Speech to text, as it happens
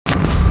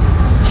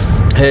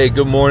Hey,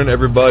 good morning,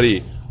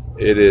 everybody.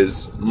 It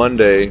is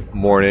Monday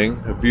morning,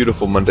 a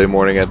beautiful Monday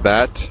morning at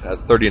that, at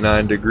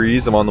 39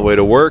 degrees. I'm on the way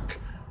to work,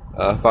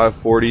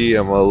 5:40.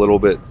 I'm a little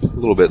bit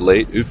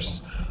late.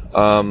 Oops.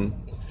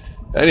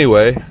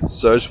 Anyway,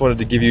 so I just wanted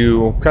to give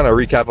you kind of a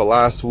recap of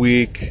last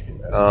week,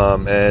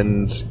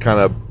 and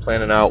kind of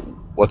planning out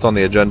what's on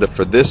the agenda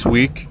for this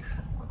week.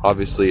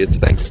 Obviously, it's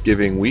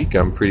Thanksgiving week.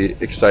 I'm pretty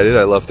excited.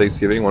 I love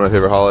Thanksgiving, one of my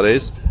favorite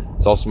holidays.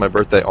 It's also my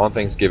birthday on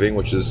Thanksgiving,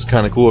 which is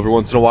kind of cool. Every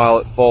once in a while,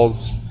 it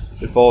falls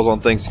on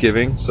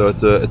Thanksgiving, so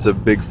it's a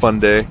big fun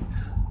day.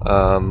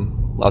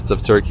 Lots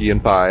of turkey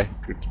and pie.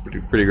 It's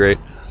pretty great.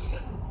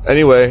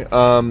 Anyway,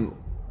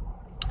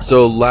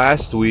 so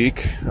last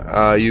week,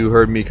 you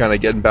heard me kind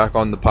of getting back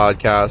on the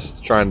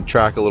podcast, trying to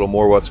track a little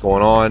more what's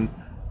going on.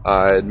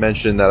 I had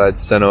mentioned that I'd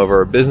sent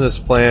over a business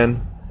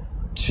plan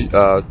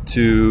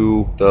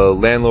to the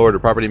landlord or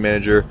property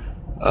manager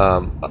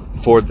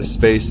for a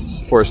space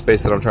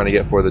that I'm trying to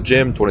get for the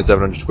gym,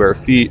 2,700 square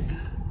feet,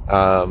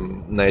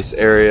 nice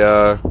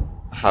area,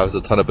 has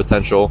a ton of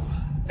potential,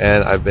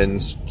 and I've been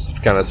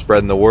kind of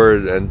spreading the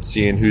word and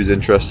seeing who's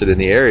interested in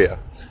the area.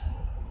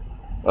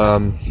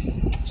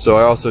 So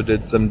I also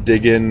did some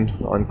digging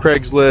on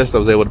Craigslist. I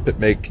was able to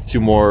make 2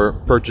 more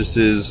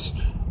purchases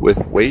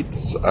with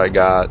weights. I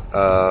got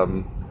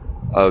a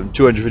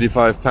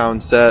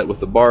 255-pound set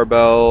with a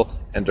barbell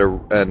and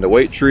a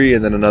weight tree,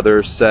 and then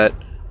another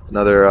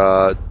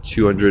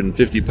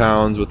 250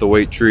 pounds with a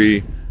weight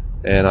tree,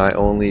 and I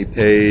only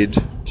paid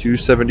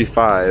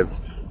 $275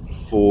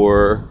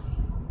 for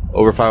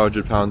over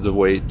 500 pounds of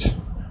weight,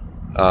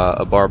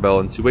 a barbell,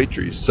 and 2 weight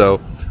trees. So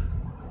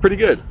pretty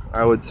good.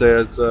 I would say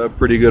it's a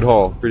pretty good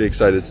haul. Pretty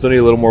excited. Still need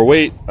a little more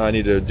weight. I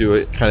need to do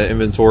a kind of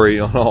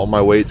inventory on all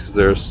my weights because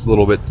there's a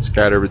little bit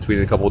scattered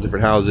between a couple of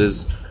different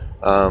houses,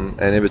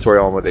 and inventory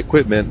on with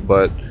equipment.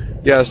 But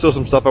yeah, there's still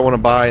some stuff I want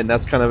to buy, and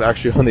that's kind of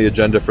actually on the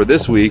agenda for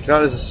this week.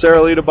 Not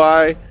necessarily to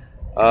buy,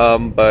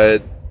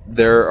 but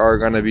there are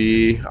going to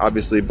be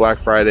obviously Black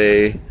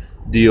Friday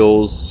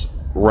deals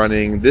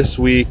running this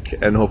week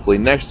and hopefully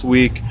next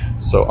week.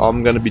 So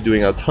I'm going to be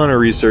doing a ton of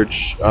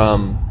research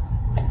on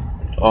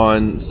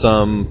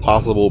some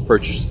possible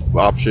purchase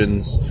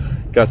options.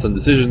 Got some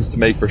decisions to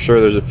make for sure.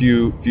 There's a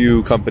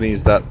few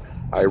companies that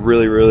I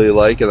really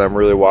like and I'm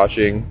really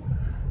watching.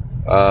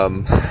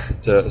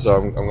 So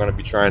I'm going to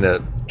be trying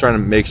to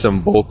make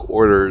some bulk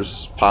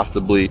orders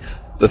possibly.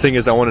 The thing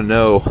is, I want to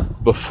know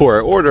before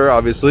I order,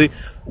 obviously,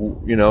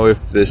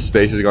 if this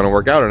space is going to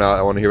work out or not.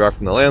 I want to hear back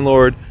from the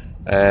landlord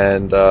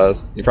and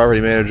your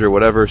property manager,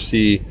 whatever,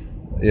 see,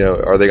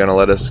 are they going to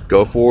let us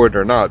go forward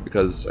or not?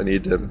 Because I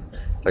need to,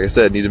 like I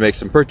said, make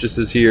some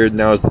purchases here.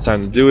 Now is the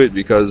time to do it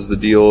because the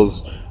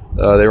deals,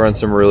 they run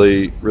some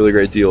really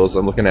great deals.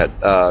 I'm looking at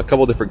a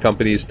couple different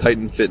companies.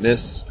 Titan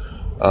Fitness,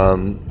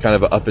 kind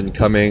of an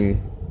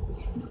up-and-coming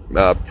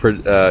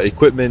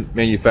equipment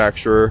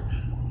manufacturer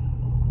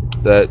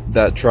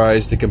that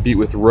tries to compete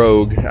with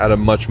Rogue at a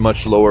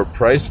much lower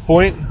price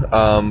point,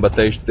 but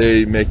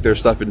they make their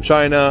stuff in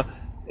China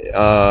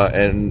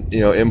and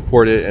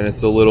import it, and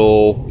it's a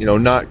little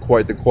not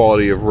quite the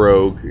quality of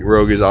Rogue.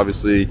 Rogue is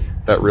obviously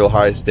that real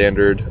high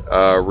standard,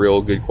 real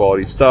good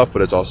quality stuff,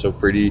 but it's also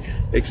pretty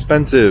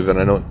expensive, and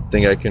I don't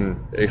think I can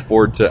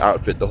afford to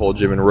outfit the whole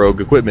gym in Rogue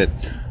equipment.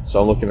 So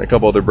I'm looking at a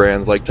couple other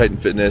brands like Titan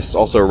Fitness,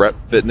 also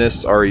Rep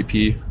Fitness,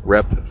 REP,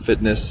 Rep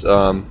Fitness.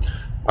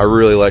 I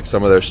really like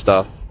some of their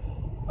stuff.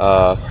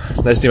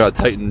 Nice thing about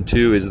Titan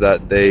too is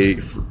that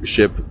they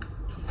ship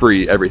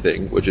free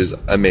everything, which is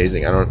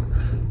amazing. I'm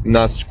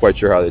not quite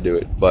sure how they do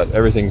it, but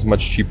everything's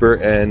much cheaper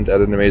and at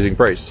an amazing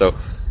price. So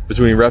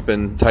between Rep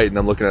and Titan,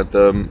 I'm looking at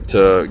them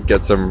to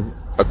get some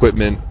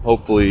equipment,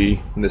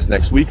 hopefully this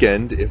next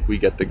weekend if we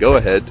get the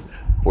go-ahead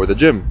for the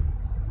gym.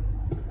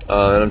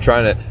 And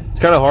it's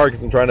kind of hard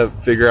because I'm trying to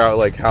figure out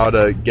like how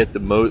to get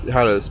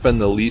how to spend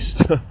the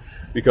least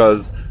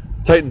because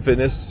Titan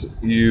Fitness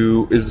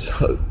is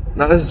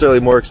not necessarily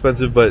more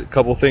expensive, but a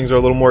couple things are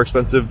a little more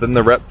expensive than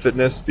the Rep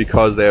Fitness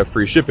because they have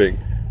free shipping.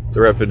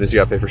 So Rep Fitness, you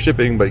got to pay for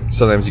shipping, but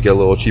sometimes you get a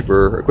little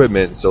cheaper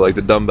equipment. So like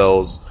the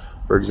dumbbells,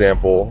 for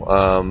example,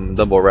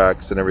 dumbbell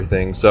racks and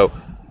everything. So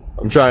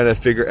I'm trying to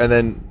figure, and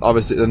then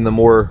obviously, then the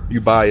more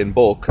you buy in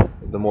bulk,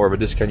 the more of a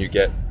discount you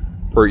get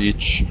per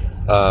each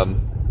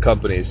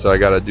company. So I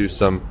got to do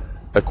some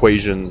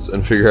equations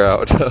and figure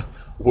out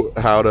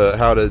how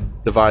to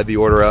divide the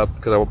order up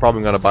because I'm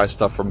probably going to buy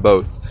stuff from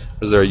both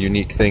because there are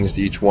unique things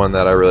to each one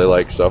that I really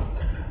like. So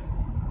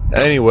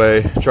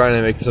anyway, trying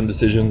to make some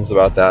decisions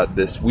about that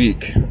this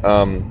week.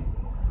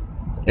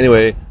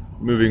 Anyway,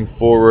 moving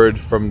forward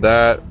from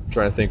that,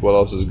 trying to think what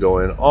else is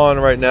going on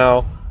right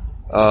now.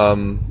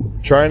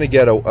 Trying to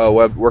get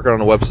working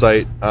on a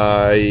website.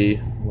 I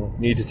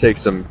need to take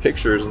some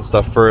pictures and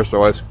stuff first. My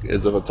wife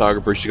is a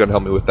photographer. She's going to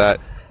help me with that.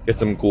 Get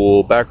some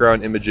cool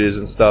background images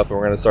and stuff, and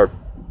we're going to start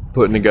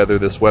putting together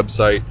this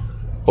website.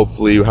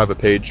 Hopefully you have a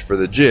page for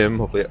the gym,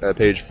 hopefully a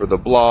page for the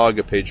blog,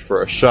 a page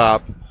for a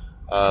shop,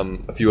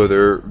 a few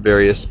other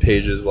various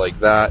pages like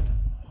that.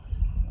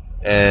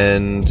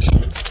 And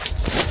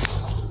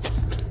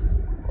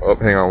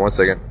hang on one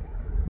second.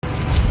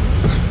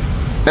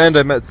 And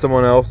I met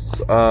someone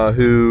else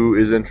who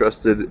is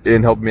interested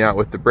in helping me out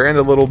with the brand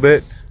a little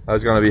bit. I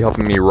was going to be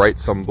helping me write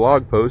some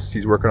blog posts.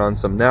 He's working on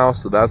some now,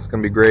 so that's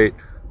going to be great.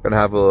 Going to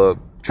have a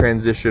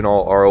transition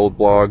all our old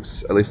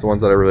blogs, at least the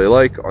ones that I really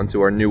like, onto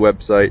our new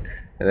website,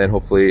 and then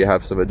hopefully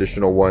have some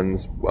additional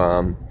ones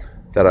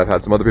that I've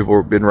had some other people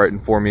have been writing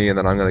for me, and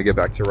then I'm going to get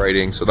back to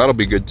writing, so that'll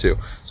be good too.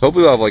 So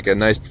hopefully we'll have like a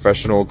nice,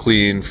 professional,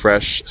 clean,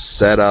 fresh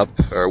setup,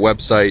 or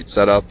website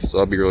setup, so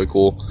that'll be really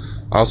cool.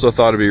 I also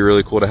thought it'd be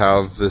really cool to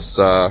have this,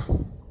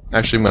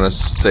 actually I'm going to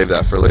save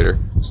that for later.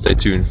 Stay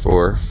tuned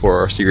for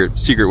our secret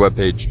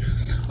webpage.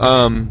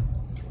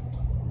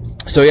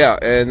 So yeah,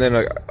 and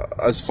then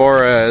as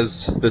far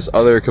as this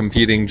other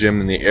competing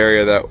gym in the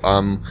area that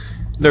I'm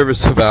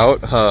nervous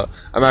about,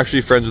 I'm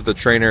actually friends with the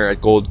trainer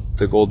at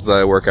the Golds that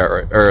I work at,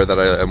 or that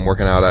I am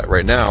working out at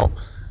right now.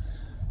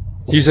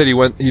 He said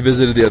he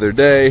visited the other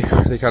day.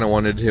 They kind of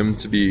wanted him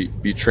to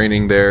be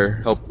training there,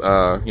 help,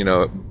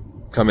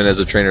 come in as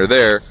a trainer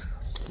there.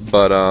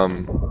 But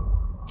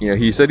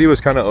he said he was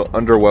kind of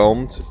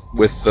underwhelmed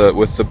with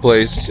the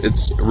place.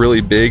 It's really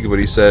big, but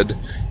he said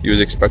he was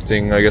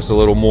expecting, I guess, a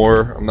little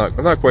more. I'm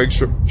not quite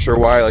sure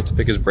why. I like to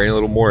pick his brain a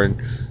little more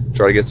and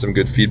try to get some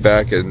good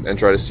feedback and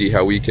try to see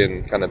how we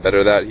can kind of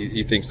better that.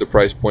 He thinks the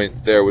price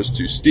point there was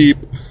too steep,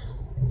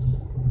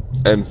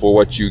 and for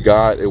what you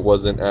got, it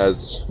wasn't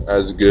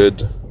as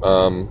good.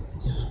 I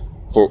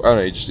don't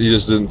know. He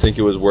just didn't think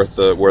it was worth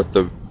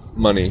the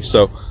money.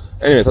 So.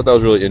 Anyway, I thought that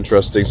was really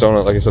interesting. So,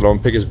 like I said, I'm going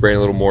to pick his brain a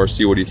little more,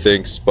 see what he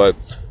thinks. But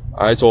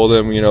I told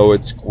him,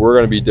 we're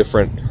going to be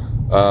different in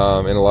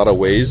a lot of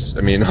ways.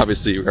 I mean,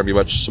 obviously, we're going to be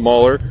much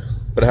smaller,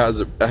 but it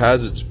has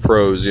its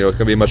pros. It's going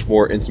to be a much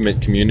more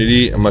intimate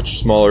community, a much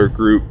smaller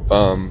group,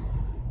 and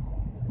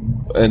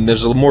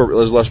there's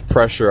less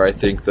pressure. I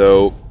think,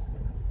 though,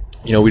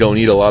 we don't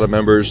need a lot of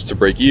members to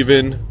break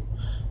even,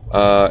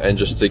 and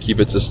just to keep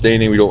it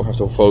sustaining. We don't have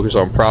to focus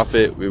on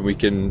profit. We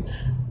can.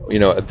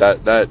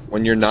 That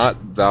when you're not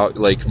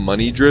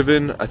money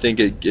driven, I think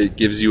it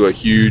gives you a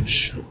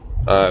huge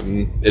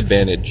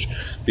advantage,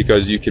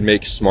 because you can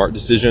make smart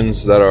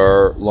decisions that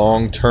are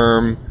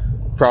long-term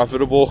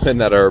profitable and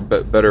that are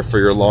better for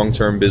your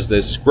long-term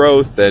business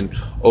growth and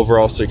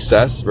overall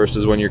success,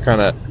 versus when you're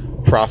kind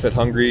of profit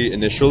hungry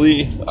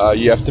initially.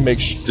 You have to make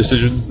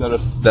decisions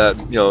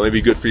that may be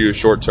good for you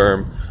short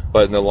term,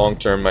 but in the long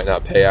term might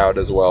not pay out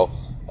as well.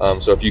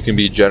 So if you can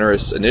be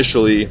generous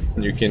initially,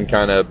 you can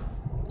kind of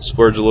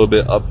splurge a little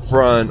bit up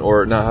front,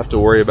 or not have to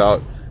worry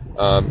about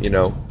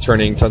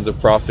turning tons of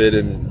profit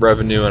and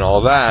revenue and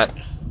all that.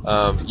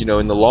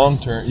 In the long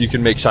term, you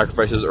can make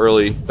sacrifices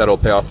early that'll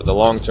pay off in the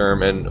long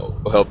term and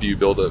will help you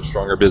build a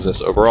stronger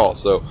business overall.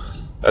 So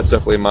that's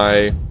definitely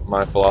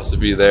my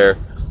philosophy there.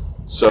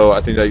 So I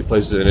think that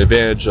places an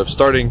advantage of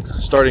starting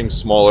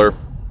smaller.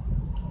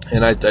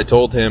 And I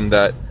told him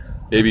that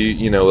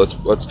maybe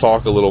let's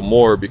talk a little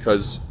more,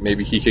 because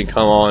maybe he can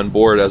come on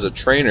board as a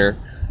trainer,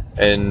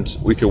 and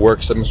we could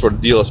work some sort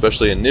of deal,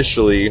 especially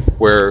initially,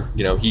 where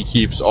he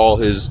keeps all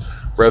his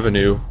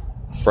revenue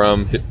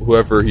from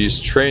whomever he's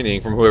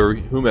training,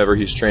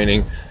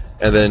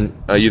 and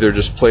then either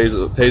just pays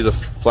a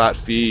flat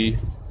fee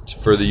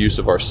for the use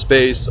of our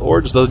space,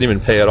 or just doesn't even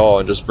pay at all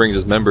and just brings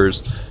his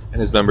members,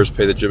 and his members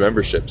pay the gym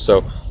membership.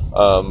 So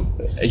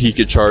he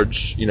could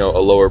charge a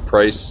lower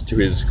price to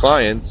his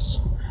clients,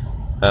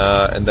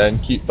 and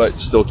then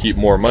still keep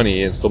more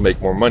money and still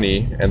make more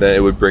money, and then it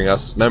would bring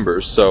us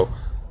members. So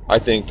I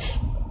think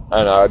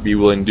I'd be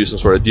willing to do some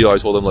sort of deal. I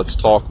told him let's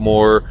talk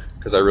more,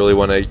 because I really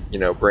want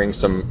to bring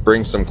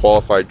some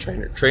qualified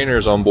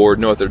trainers on board,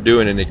 know what they're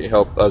doing, and it can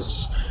help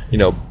us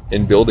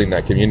in building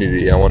that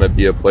community. I want to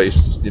be a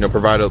place,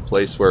 provide a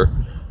place where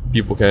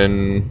people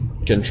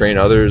can train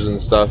others and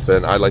stuff,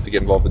 and I'd like to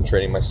get involved in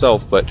training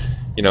myself, but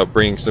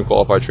bringing some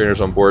qualified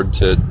trainers on board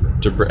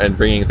and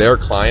bringing their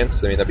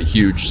clients, I mean, that'd be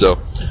huge. So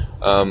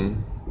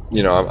I'm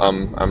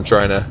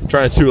trying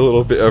to do a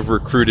little bit of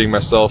recruiting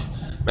myself.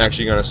 I'm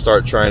actually going to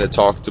start trying to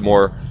talk to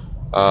more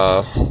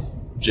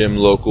gym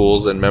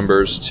locals and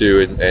members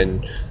too,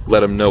 and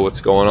let them know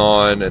what's going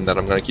on, and that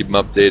I'm going to keep them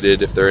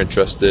updated if they're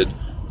interested,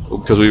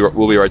 because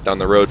we'll be right down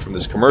the road from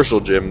this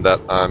commercial gym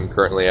that I'm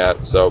currently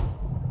at. So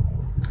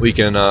we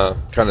can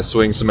kind of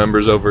swing some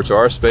members over to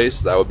our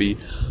space. That would be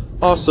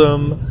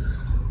awesome.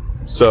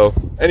 So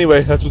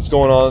anyway, that's what's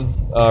going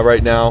on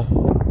right now.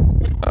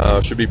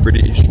 Should be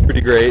pretty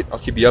great. I'll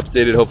keep you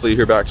updated. Hopefully you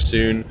hear back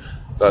soon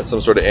about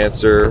some sort of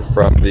answer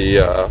from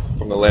the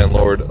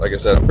landlord. Like I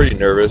said, I'm pretty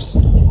nervous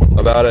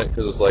about it,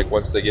 because it's like,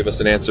 once they give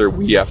us an answer,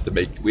 we have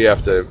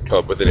to come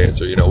up with an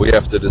answer. We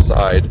have to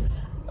decide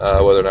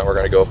whether or not we're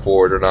going to go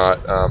forward or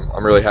not.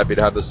 I'm really happy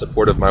to have the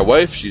support of my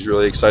wife. She's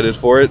really excited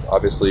for it.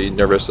 Obviously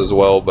nervous as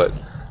well, but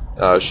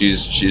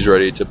she's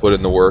ready to put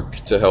in the work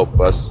to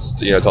help us,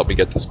 to help me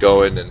get this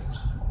going, and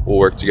we'll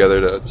work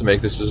together to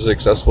make this a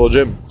successful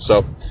gym.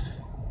 So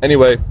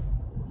anyway,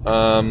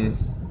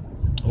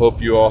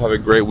 hope you all have a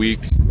great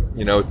week.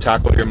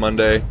 Tackle your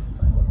Monday,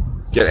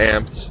 get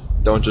amped.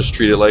 Don't just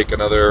treat it like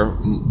another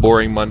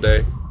boring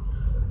Monday.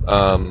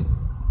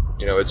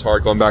 It's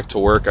hard going back to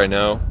work, I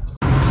know,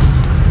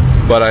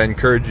 But I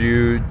encourage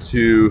you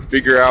to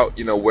figure out,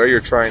 where you're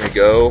trying to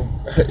go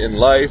in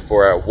life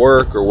or at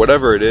work or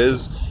whatever it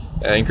is.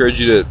 And I encourage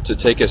you to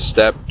take a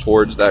step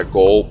towards that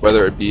goal,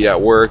 whether it be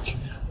at work,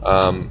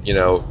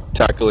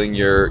 tackling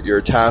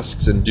your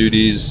tasks and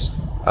duties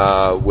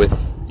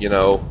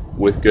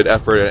with good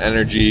effort and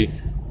energy,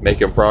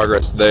 making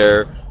progress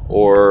there,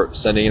 or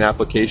sending an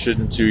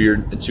application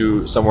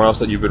to somewhere else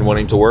that you've been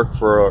wanting to work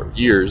for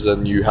years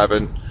and you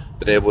haven't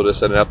been able to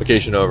send an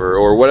application over,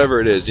 or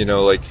whatever it is.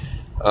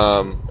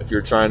 If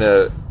you're trying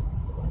to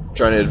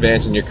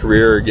advance in your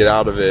career or get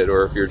out of it,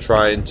 or if you're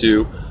trying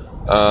to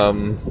I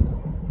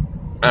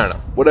don't know,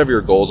 whatever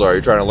your goals are,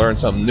 you're trying to learn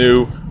something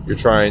new, you're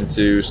trying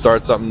to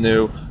start something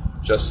new,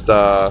 just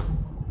take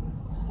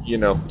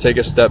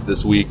a step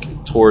this week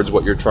towards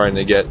what you're trying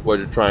to get,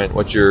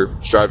 what you're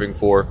striving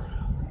for.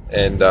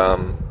 And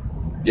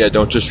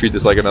don't just treat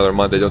this like another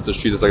Monday. Don't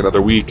just treat this like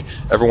another week.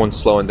 Everyone's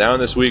slowing down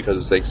this week because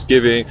it's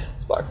Thanksgiving,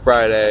 it's Black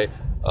Friday.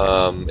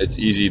 It's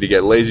easy to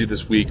get lazy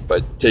this week,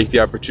 but take the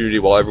opportunity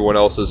while everyone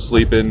else is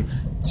sleeping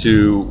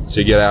to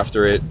get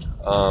after it,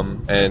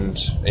 and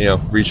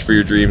reach for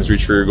your dreams,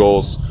 reach for your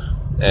goals.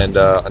 And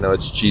I know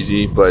it's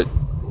cheesy, but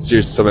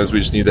seriously, sometimes we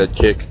just need that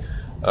kick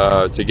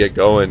to get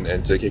going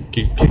and to kick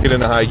it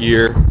into high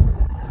gear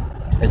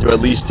and to at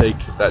least take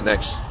that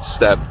next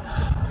step.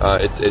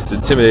 It's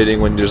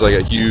intimidating when there's like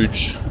a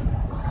huge,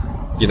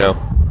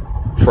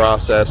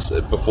 process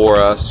before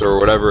us or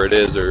whatever it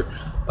is, or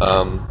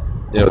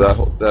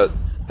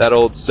that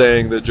old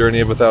saying, the journey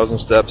of 1,000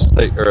 steps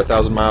or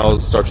 1,000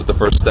 miles starts with the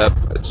first step.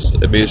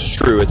 It's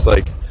true. It's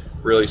like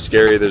really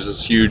scary. There's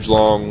this huge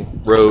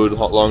long road,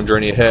 long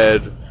journey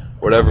ahead.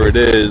 Whatever it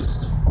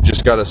is, you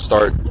just gotta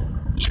start.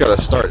 Just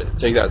gotta start it.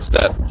 Take that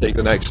step. Take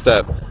the next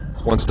step.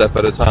 It's one step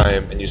at a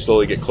time, and you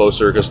slowly get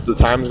closer, because the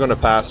time's going to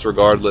pass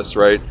regardless,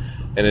 right?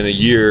 And in a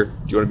year, do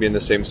you want to be in the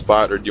same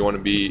spot, or do you want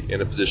to be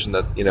in a position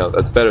that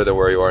that's better than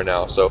where you are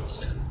now? So,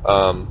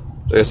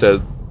 like I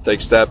said, take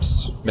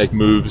steps, make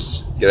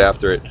moves, get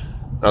after it.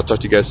 And I'll talk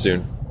to you guys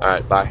soon. All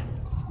right, bye.